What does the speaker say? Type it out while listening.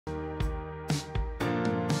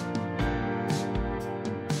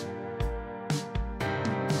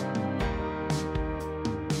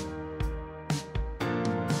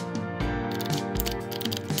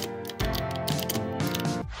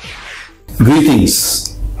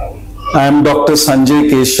Greetings. I am Dr. Sanjay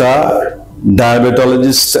K Shah,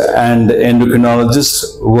 Diabetologist and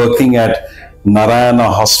Endocrinologist working at Narayana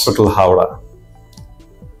Hospital, Howrah.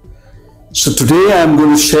 So today I am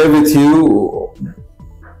going to share with you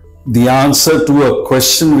the answer to a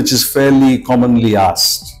question which is fairly commonly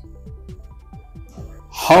asked.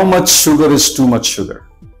 How much sugar is too much sugar?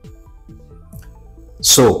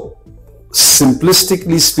 So,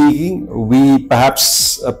 simplistically speaking, we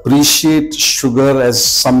perhaps appreciate sugar as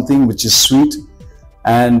something which is sweet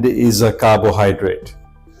and is a carbohydrate.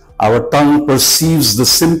 Our tongue perceives the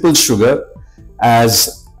simple sugar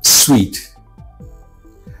as sweet.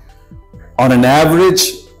 On an average,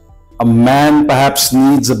 a man perhaps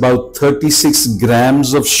needs about 36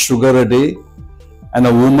 grams of sugar a day and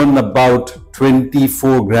a woman about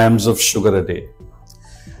 24 grams of sugar a day,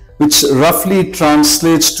 which roughly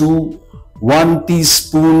translates to 1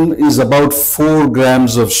 teaspoon is about 4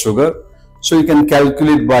 grams of sugar. So you can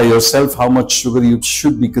calculate by yourself how much sugar you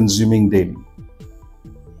should be consuming daily.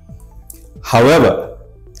 However,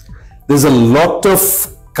 there's a lot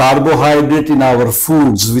of carbohydrate in our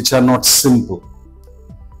foods which are not simple,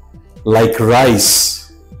 like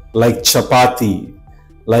rice, like chapati,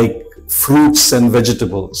 like fruits and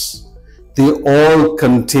vegetables. They all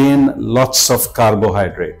contain lots of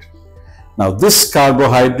carbohydrate. Now, this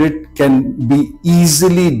carbohydrate can be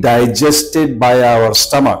easily digested by our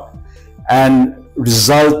stomach and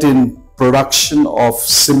result in production of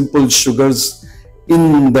simple sugars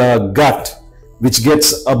in the gut, which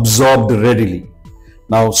gets absorbed readily.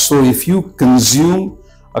 Now, so if you consume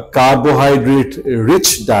a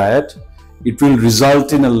carbohydrate-rich diet, it will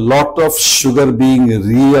result in a lot of sugar being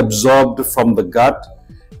reabsorbed from the gut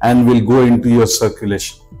and will go into your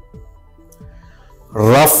circulation.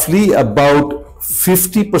 Roughly about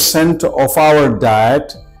 50% of our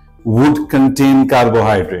diet would contain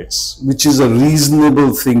carbohydrates, which is a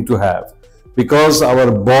reasonable thing to have because our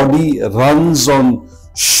body runs on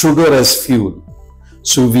sugar as fuel.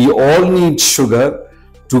 So we all need sugar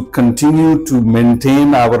to continue to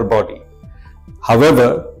maintain our body.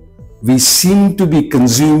 However, we seem to be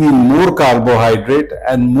consuming more carbohydrate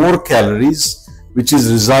and more calories, which is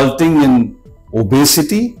resulting in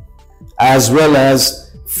obesity as well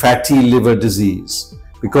as fatty liver disease,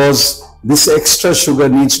 because this extra sugar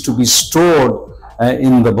needs to be stored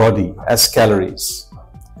in the body as calories.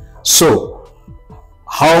 So,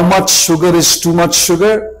 how much sugar is too much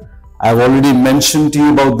sugar? I've already mentioned to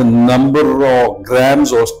you about the number of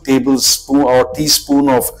grams or tablespoon or teaspoon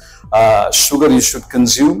of sugar you should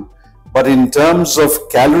consume. But in terms of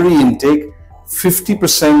calorie intake,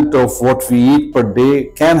 50% of what we eat per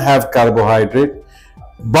day can have carbohydrate,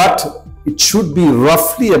 but it should be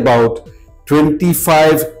roughly about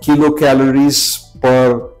 25 kilocalories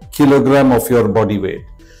per kilogram of your body weight.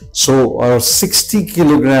 So a 60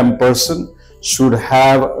 kilogram person should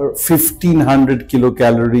have 1500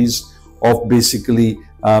 kilocalories of basically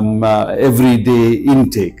everyday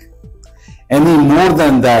intake. Any more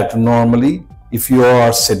than that, normally, if you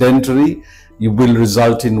are sedentary, you will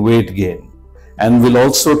result in weight gain and will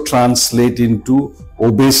also translate into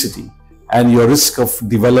obesity. And your risk of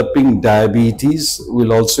developing diabetes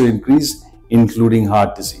will also increase, including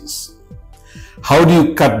heart disease. How do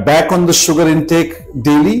you cut back on the sugar intake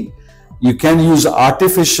daily? You can use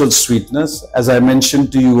artificial sweeteners. As I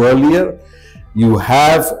mentioned to you earlier, you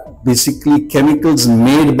have basically chemicals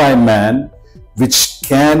made by man which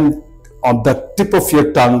can, on the tip of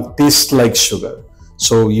your tongue, taste like sugar.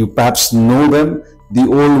 So you perhaps know them. The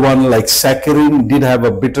old one like saccharin did have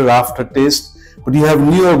a bitter aftertaste, but you have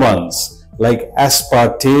newer ones like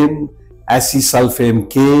aspartame, acesulfame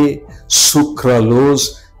K,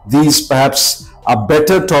 sucralose. These perhaps are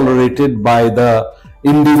better tolerated by the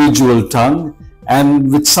individual tongue,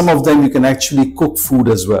 and with some of them you can actually cook food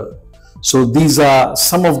as well. So these are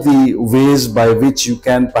some of the ways by which you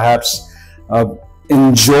can perhaps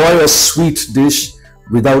enjoy a sweet dish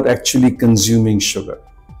without actually consuming sugar.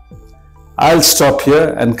 I'll stop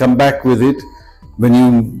here and come back with it when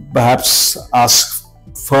you perhaps ask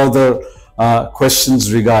further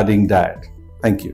questions regarding diet. Thank you.